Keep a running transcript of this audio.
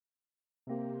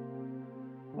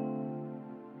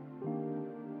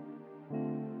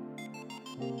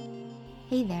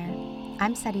Hey there,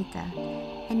 I'm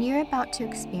Sarita, and you're about to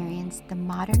experience the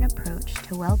modern approach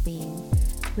to well-being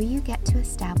where you get to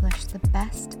establish the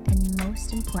best and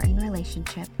most important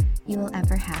relationship you will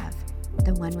ever have,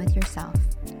 the one with yourself.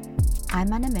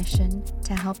 I'm on a mission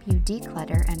to help you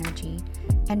declutter energy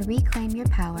and reclaim your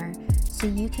power so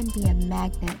you can be a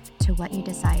magnet to what you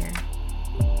desire.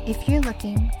 If you're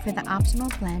looking for the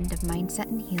optimal blend of mindset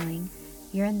and healing,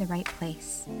 you're in the right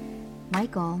place. My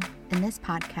goal in this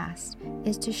podcast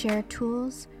is to share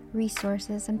tools,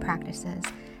 resources, and practices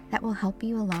that will help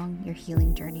you along your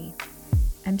healing journey.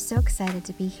 I'm so excited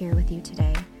to be here with you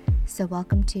today, so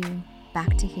welcome to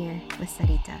Back to Here with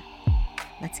Sarita.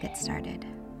 Let's get started.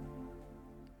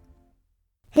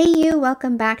 Hey you,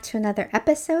 welcome back to another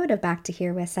episode of Back to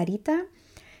Here with Sarita.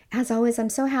 As always, I'm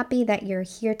so happy that you're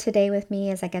here today with me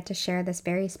as I get to share this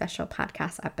very special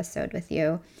podcast episode with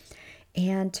you.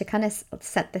 And to kind of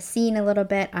set the scene a little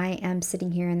bit, I am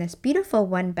sitting here in this beautiful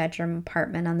one-bedroom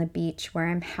apartment on the beach where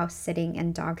I'm house sitting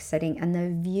and dog sitting, and the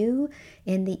view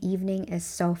in the evening is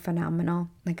so phenomenal.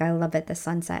 Like, I love it. The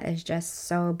sunset is just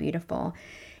so beautiful.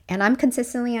 And I'm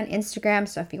consistently on Instagram,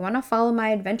 so if you want to follow my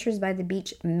adventures by the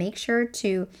beach, make sure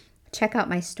to check out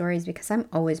my stories because I'm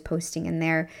always posting in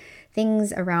there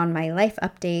things around my life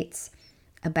updates,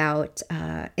 about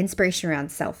inspiration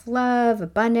around self-love,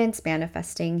 abundance,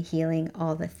 manifesting, healing,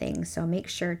 all the things. So make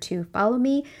sure to follow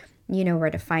me. You know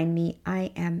where to find me.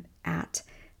 I am at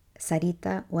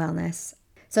Sarita Wellness.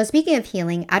 So speaking of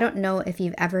healing, I don't know if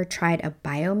you've ever tried a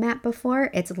biomat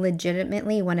before. It's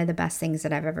legitimately one of the best things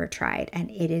that I've ever tried, and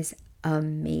it is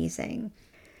amazing.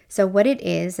 So what it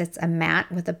is, it's a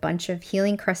mat with a bunch of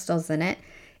healing crystals in it,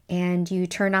 and you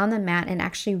turn on the mat and it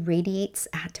actually radiates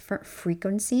at different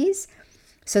frequencies.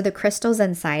 So the crystals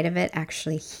inside of it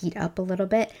actually heat up a little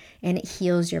bit and it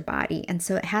heals your body. And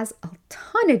so it has a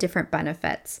ton of different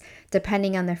benefits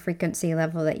depending on the frequency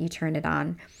level that you turn it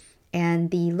on. And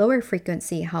the lower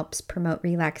frequency helps promote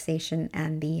relaxation,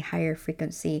 and the higher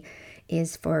frequency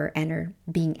is for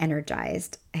being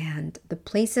energized. And the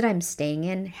place that I'm staying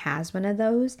in has one of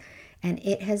those, and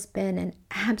it has been an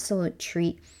absolute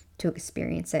treat to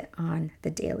experience it on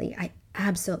the daily. I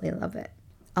absolutely love it.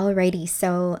 Alrighty,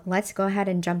 so let's go ahead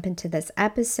and jump into this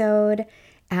episode.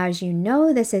 As you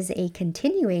know, this is a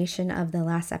continuation of the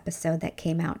last episode that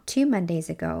came out 2 Mondays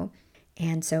ago.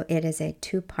 And so it is a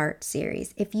 2-part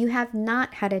series. If you have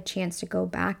not had a chance to go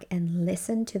back and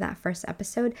listen to that first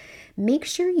episode, make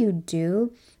sure you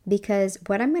do, because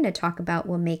what I'm going to talk about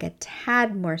will make a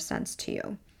tad more sense to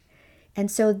you.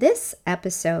 And so this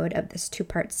episode of this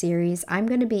 2-part series, I'm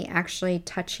going to be actually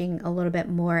touching a little bit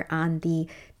more on the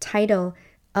title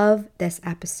of this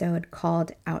episode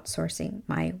called Outsourcing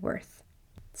My Worth.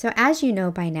 So as you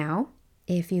know by now,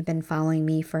 if you've been following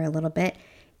me for a little bit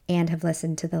and have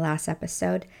listened to the last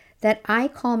episode, that I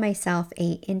call myself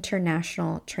an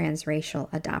international transracial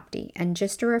adoptee. And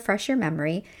just to refresh your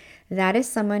memory, that is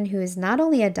someone who is not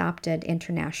only adopted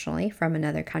internationally from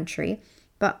another country,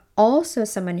 but also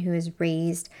someone who is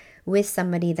raised with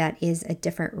somebody that is a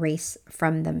different race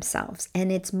from themselves.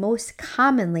 And it's most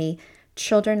commonly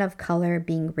children of color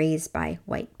being raised by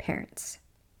white parents.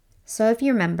 So if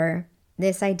you remember,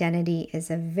 this identity is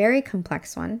a very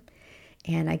complex one,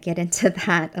 and I get into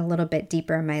that a little bit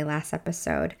deeper in my last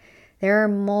episode. There are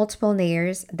multiple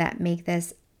layers that make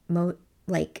this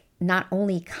not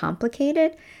only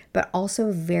complicated, but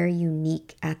also very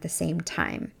unique at the same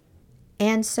time.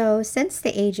 And so since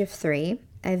the age of 3,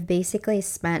 I've basically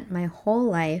spent my whole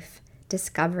life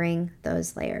discovering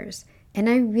those layers. And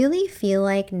I really feel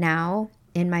like now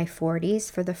in my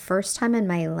 40s, for the first time in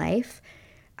my life,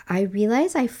 I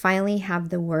realize I finally have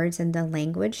the words and the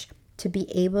language to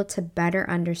be able to better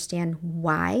understand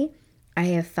why I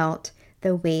have felt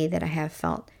the way that I have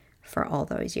felt for all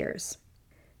those years.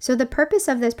 So the purpose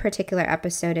of this particular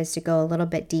episode is to go a little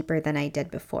bit deeper than I did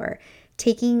before,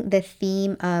 taking the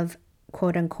theme of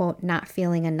quote unquote not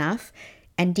feeling enough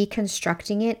and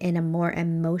deconstructing it in a more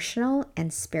emotional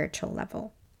and spiritual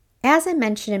level. As I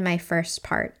mentioned in my first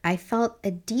part, I felt a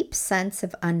deep sense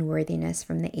of unworthiness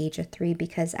from the age of 3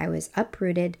 because I was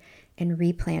uprooted and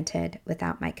replanted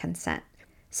without my consent.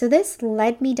 So this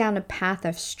led me down a path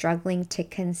of struggling to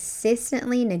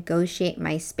consistently negotiate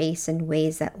my space in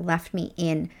ways that left me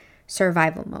in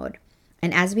survival mode.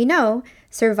 And as we know,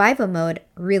 survival mode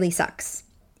really sucks.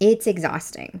 It's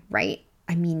exhausting, right?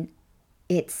 I mean,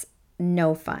 it's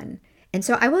no fun. And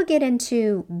so I will get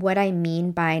into what I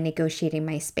mean by negotiating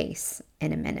my space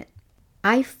in a minute.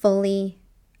 I fully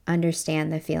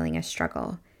understand the feeling of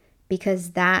struggle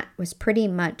because that was pretty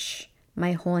much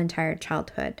my whole entire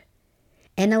childhood.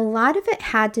 And a lot of it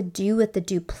had to do with the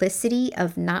duplicity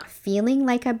of not feeling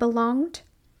like I belonged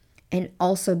and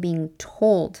also being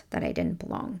told that I didn't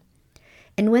belong.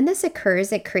 And when this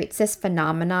occurs, it creates this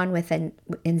phenomenon with an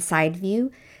inside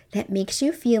view that makes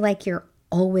you feel like you're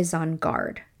always on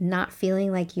guard, not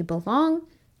feeling like you belong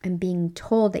and being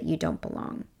told that you don't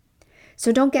belong.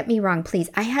 So don't get me wrong,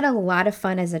 please. I had a lot of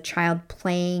fun as a child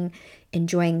playing,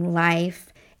 enjoying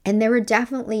life, and there were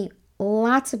definitely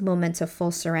lots of moments of full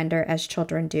surrender as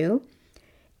children do.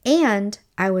 And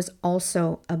I was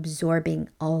also absorbing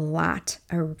a lot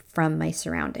from my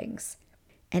surroundings.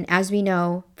 And as we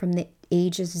know, from the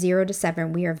ages 0 to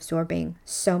 7, we are absorbing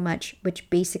so much, which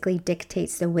basically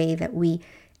dictates the way that we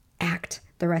act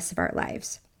the rest of our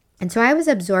lives. And so I was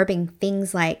absorbing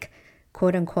things like,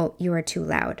 quote unquote, you are too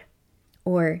loud,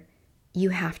 or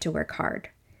you have to work hard,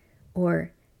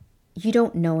 or you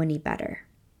don't know any better.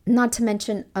 Not to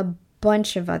mention a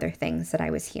bunch of other things that I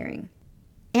was hearing.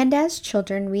 And as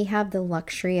children, we have the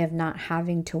luxury of not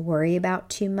having to worry about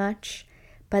too much,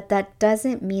 but that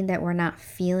doesn't mean that we're not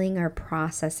feeling or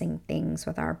processing things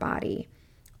with our body.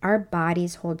 Our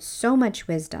bodies hold so much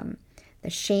wisdom, the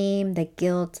shame, the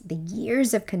guilt, the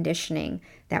years of conditioning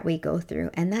that we go through,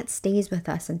 and that stays with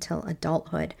us until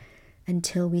adulthood,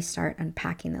 until we start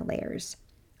unpacking the layers.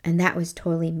 And that was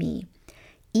totally me.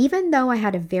 Even though I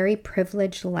had a very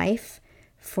privileged life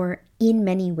in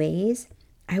many ways,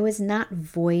 I was not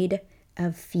void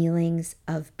of feelings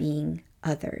of being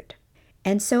othered.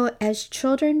 And so as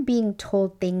children being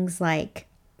told things like,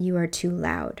 you are too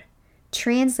loud,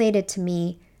 translated to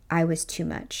me, I was too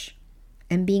much.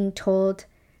 And being told,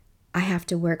 I have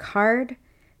to work hard,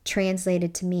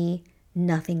 translated to me,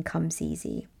 nothing comes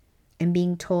easy. And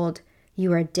being told,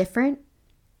 you are different,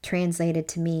 translated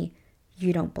to me,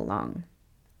 you don't belong.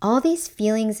 All these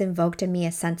feelings invoked in me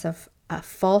a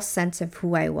false sense of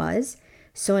who I was.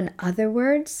 So in other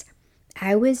words,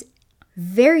 I was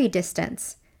very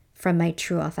distant from my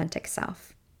true authentic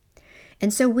self.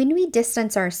 And so when we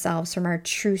distance ourselves from our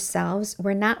true selves,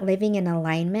 we're not living in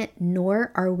alignment,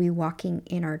 nor are we walking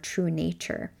in our true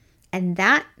nature. And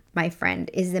that, my friend,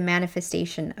 is the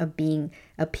manifestation of being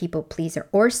a people pleaser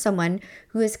or someone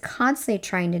who is constantly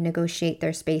trying to negotiate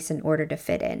their space in order to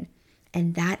fit in.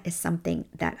 And that is something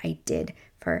that I did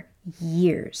for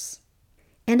years.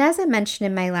 And as I mentioned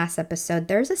in my last episode,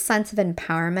 there's a sense of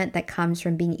empowerment that comes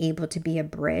from being able to be a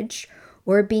bridge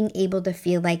or being able to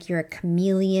feel like you're a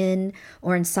chameleon,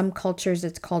 or in some cultures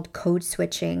it's called code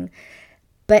switching.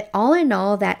 But all in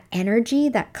all, that energy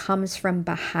that comes from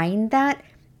behind that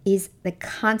is the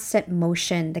constant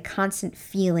motion, the constant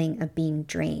feeling of being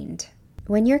drained.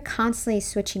 When you're constantly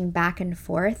switching back and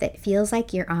forth, it feels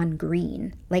like you're on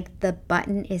green, like the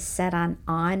button is set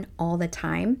on all the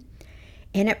time.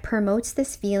 And it promotes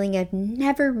this feeling of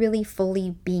never really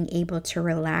fully being able to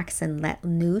relax and let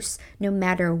loose, no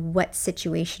matter what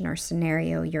situation or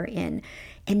scenario you're in.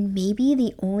 And maybe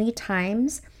the only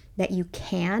times that you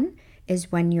can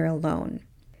is when you're alone.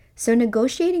 So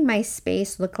negotiating my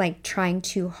space looked like trying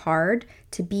too hard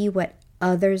to be what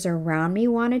others around me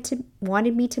wanted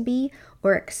me to be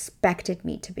or expected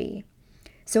me to be.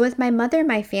 So with my mother and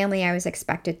my family, I was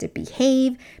expected to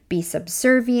behave, be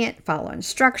subservient, follow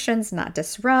instructions, not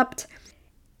disrupt.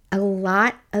 A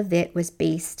lot of it was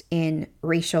based in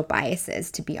racial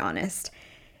biases, to be honest.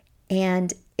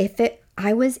 And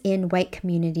I was in white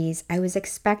communities, I was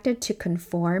expected to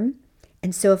conform.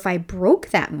 And so if I broke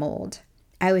that mold,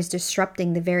 I was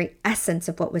disrupting the very essence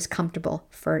of what was comfortable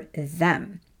for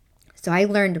them. So I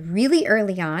learned this really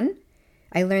early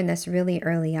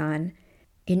on.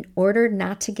 In order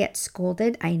not to get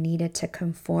scolded, I needed to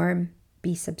conform,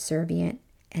 be subservient,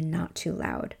 and not too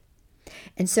loud.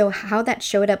 And so how that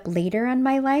showed up later in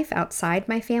my life outside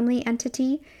my family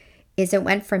entity is it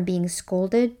went from being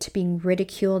scolded to being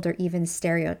ridiculed or even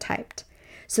stereotyped.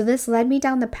 So this led me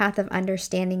down the path of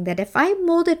understanding that if I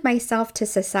molded myself to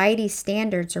society's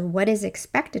standards or what is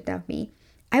expected of me,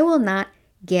 I will not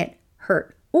get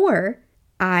hurt. Or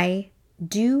I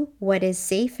do what is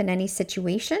safe in any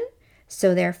situation,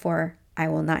 so therefore I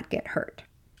will not get hurt.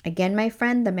 Again, my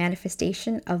friend, the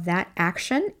manifestation of that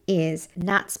action is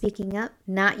not speaking up,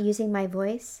 not using my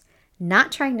voice,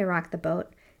 not trying to rock the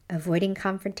boat, avoiding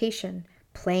confrontation,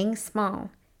 playing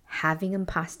small, having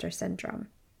imposter syndrome.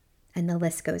 And the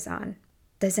list goes on.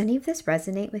 Does any of this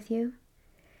resonate with you?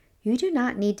 You do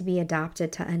not need to be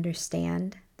adopted to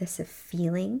understand this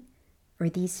feeling or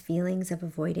these feelings of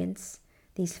avoidance,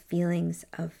 these feelings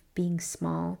of being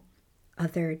small,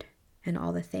 othered, and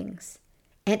all the things.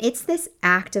 And it's this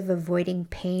act of avoiding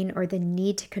pain or the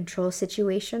need to control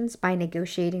situations by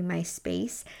negotiating my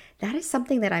space. That is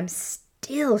something that I'm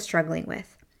still struggling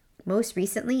with. Most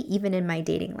recently, even in my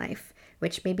dating life,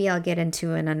 which maybe I'll get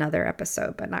into in another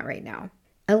episode, but not right now.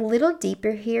 A little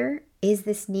deeper here is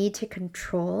this need to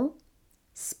control,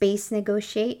 space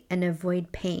negotiate, and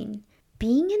avoid pain.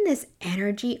 Being in this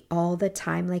energy all the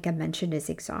time, like I mentioned, is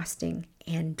exhausting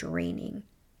and draining.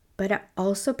 But it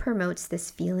also promotes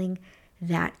this feeling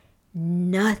that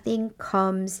nothing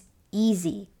comes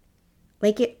easy.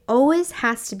 Like it always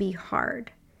has to be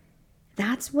hard.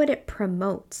 That's what it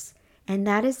promotes. And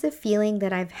that is the feeling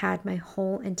that I've had my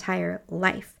whole entire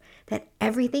life, that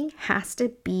everything has to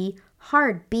be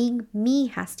hard. Being me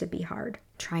has to be hard.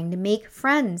 Trying to make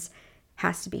friends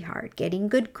has to be hard. Getting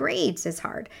good grades is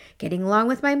hard. Getting along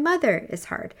with my mother is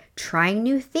hard. Trying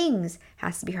new things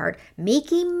has to be hard.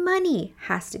 Making money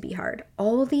has to be hard.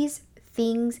 All these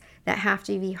things that have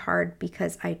to be hard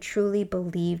because I truly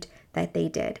believed that they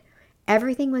did.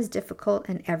 Everything was difficult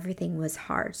and everything was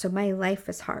hard. So my life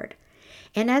was hard.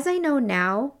 And as I know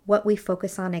now, what we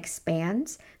focus on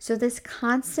expands. So this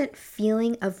constant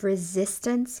feeling of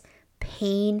resistance,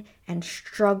 pain, and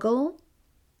struggle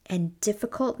and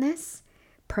difficultness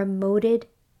promoted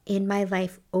in my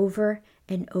life over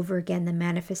and over again the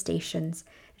manifestations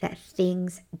that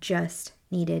things just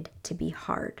needed to be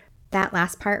hard. That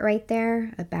last part right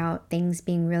there about things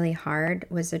being really hard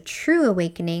was a true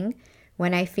awakening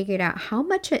when I figured out how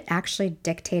much it actually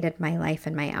dictated my life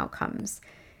and my outcomes.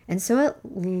 And so it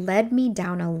led me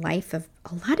down a life of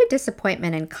a lot of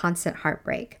disappointment and constant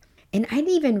heartbreak. And I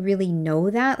didn't even really know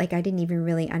that. Like I didn't even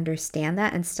really understand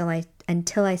that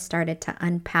until I started to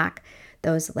unpack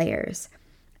those layers.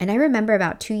 And I remember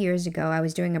about 2 years ago, I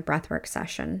was doing a breathwork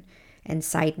session. And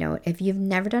side note, if you've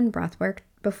never done breathwork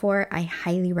before, I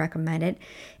highly recommend it.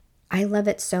 I love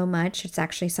it so much. It's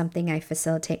actually something I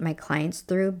facilitate my clients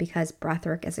through because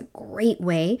breathwork is a great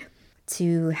way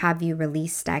to have you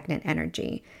release stagnant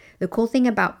energy. The cool thing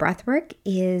about breathwork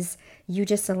is you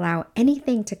just allow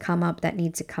anything to come up that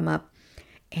needs to come up,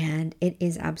 and it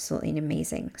is absolutely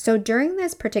amazing. So during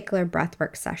this particular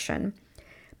breathwork session,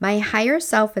 my higher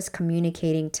self was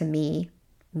communicating to me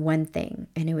one thing,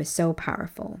 and it was so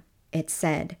powerful. It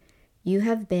said, "You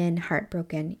have been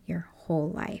heartbroken your whole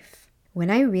life." When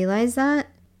I realized that,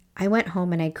 I went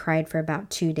home and I cried for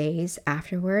about 2 days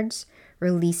afterwards,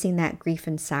 releasing that grief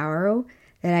and sorrow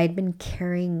that I'd been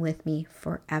carrying with me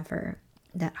forever.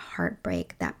 That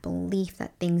heartbreak, that belief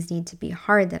that things need to be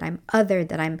hard, that I'm other,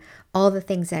 that I'm all the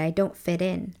things that I don't fit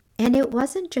in. And it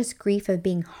wasn't just grief of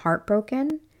being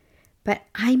heartbroken, but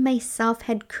I myself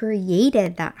had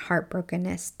created that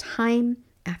heartbrokenness time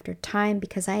after time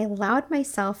because I allowed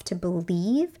myself to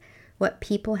believe what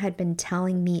people had been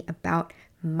telling me about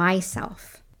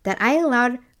myself. That I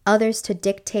allowed others to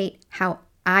dictate how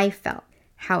I felt,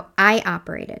 how I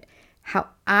operated, how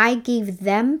I gave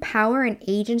them power and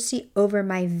agency over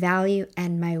my value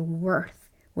and my worth.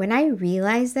 When I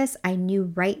realized this, I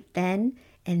knew right then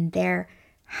and there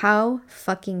how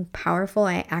fucking powerful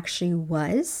I actually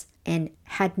was and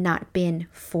had not been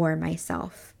for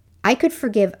myself. I could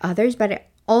forgive others, but I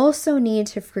also needed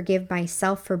to forgive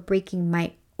myself for breaking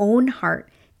my own heart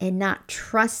and not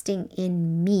trusting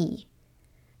in me.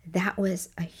 That was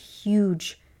a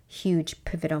huge, huge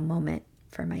pivotal moment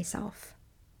for myself.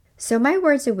 So my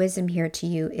words of wisdom here to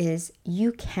you is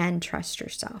you can trust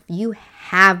yourself. You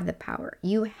have the power.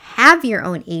 You have your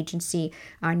own agency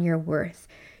on your worth.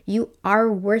 You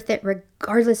are worth it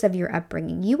regardless of your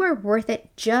upbringing. You are worth it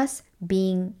just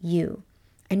being you.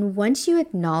 And once you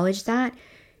acknowledge that,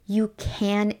 you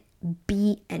can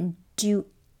be and do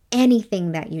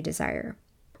anything that you desire.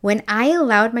 When I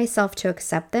allowed myself to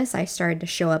accept this, I started to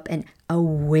show up in a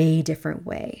way different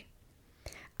way.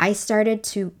 I started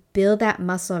to build that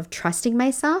muscle of trusting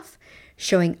myself,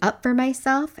 showing up for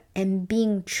myself, and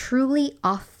being truly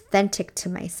authentic to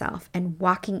myself and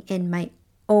walking in my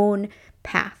own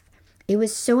path. It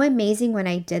was so amazing when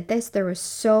I did this. There was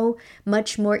so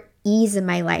much more ease in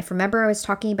my life. Remember, I was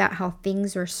talking about how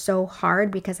things were so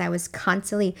hard because I was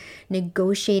constantly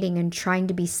negotiating and trying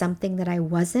to be something that I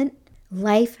wasn't.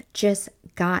 Life just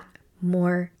got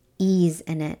more ease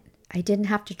in it. I didn't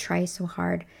have to try so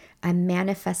hard. I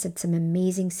manifested some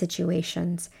amazing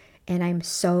situations, and I'm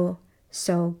so,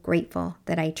 so grateful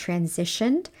that I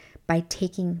transitioned by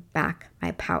taking back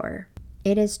my power.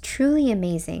 It is truly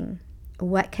amazing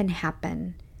what can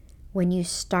happen when you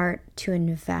start to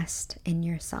invest in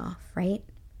yourself, right?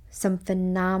 Some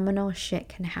phenomenal shit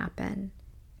can happen.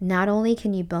 Not only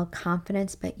can you build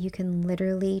confidence, but you can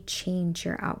literally change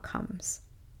your outcomes.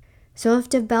 So if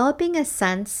developing a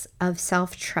sense of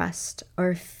self-trust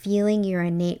or feeling your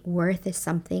innate worth is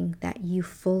something that you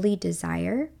fully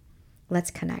desire,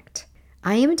 let's connect.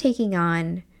 I am taking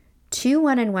on 2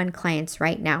 one-on-one clients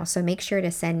right now. So make sure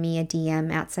to send me a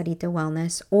DM at Sarita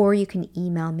Wellness, or you can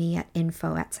email me at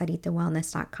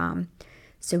info@saritawellness.com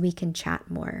so we can chat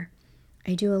more.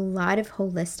 I do a lot of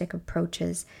holistic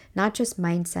approaches, not just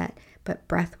mindset, but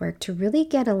breath work to really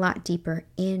get a lot deeper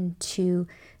into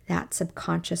that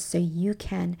subconscious so you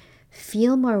can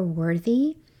feel more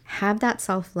worthy, have that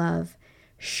self-love,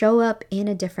 show up in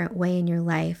a different way in your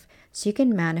life so you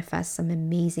can manifest some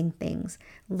amazing things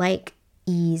like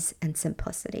ease and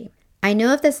simplicity. I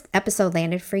know if this episode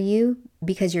landed for you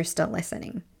because you're still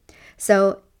listening.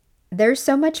 So there's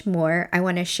so much more I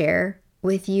want to share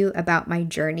with you about my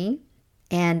journey,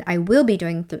 and I will be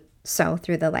doing so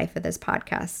through the life of this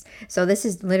podcast. So this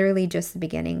is literally just the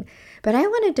beginning. But I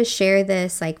wanted to share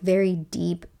this like very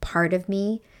deep part of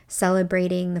me,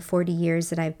 celebrating the 40 years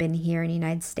that I've been here in the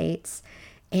United States,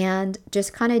 and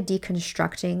just kind of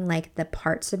deconstructing like the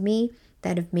parts of me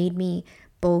that have made me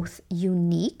both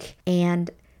unique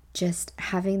and just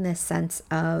having this sense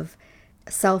of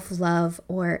self-love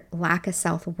or lack of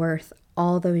self-worth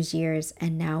all those years,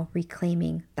 and now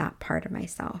reclaiming that part of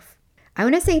myself. I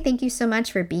want to say thank you so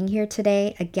much for being here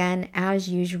today. Again, as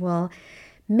usual,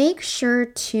 make sure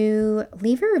to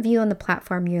leave a review on the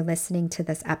platform you're listening to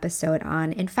this episode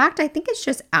on. In fact, I think it's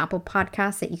just Apple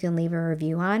Podcasts that you can leave a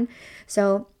review on.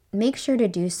 So make sure to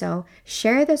do so.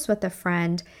 Share this with a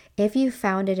friend if you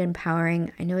found it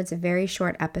empowering. I know it's a very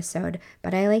short episode,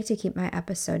 but I like to keep my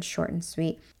episodes short and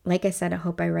sweet. Like I said, I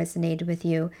hope I resonated with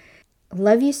you.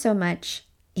 Love you so much.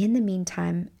 In the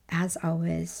meantime, as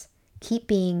always, keep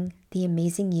being the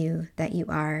amazing you that you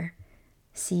are.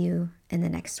 See you in the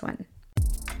next one.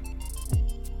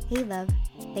 Hey love,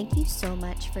 thank you so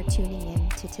much for tuning in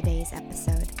to today's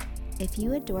episode. If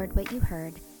you adored what you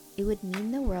heard, it would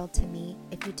mean the world to me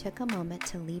if you took a moment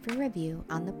to leave a review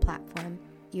on the platform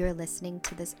you are listening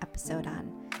to this episode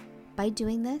on. By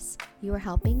doing this, you are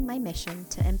helping my mission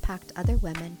to impact other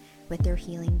women with their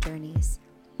healing journeys.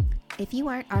 If you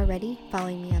aren't already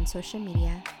following me on social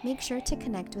media, make sure to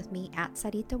connect with me at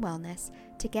Sarita Wellness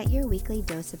to get your weekly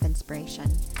dose of inspiration.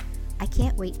 I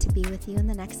can't wait to be with you in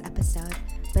the next episode,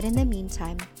 but in the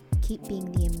meantime, keep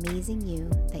being the amazing you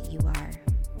that you are.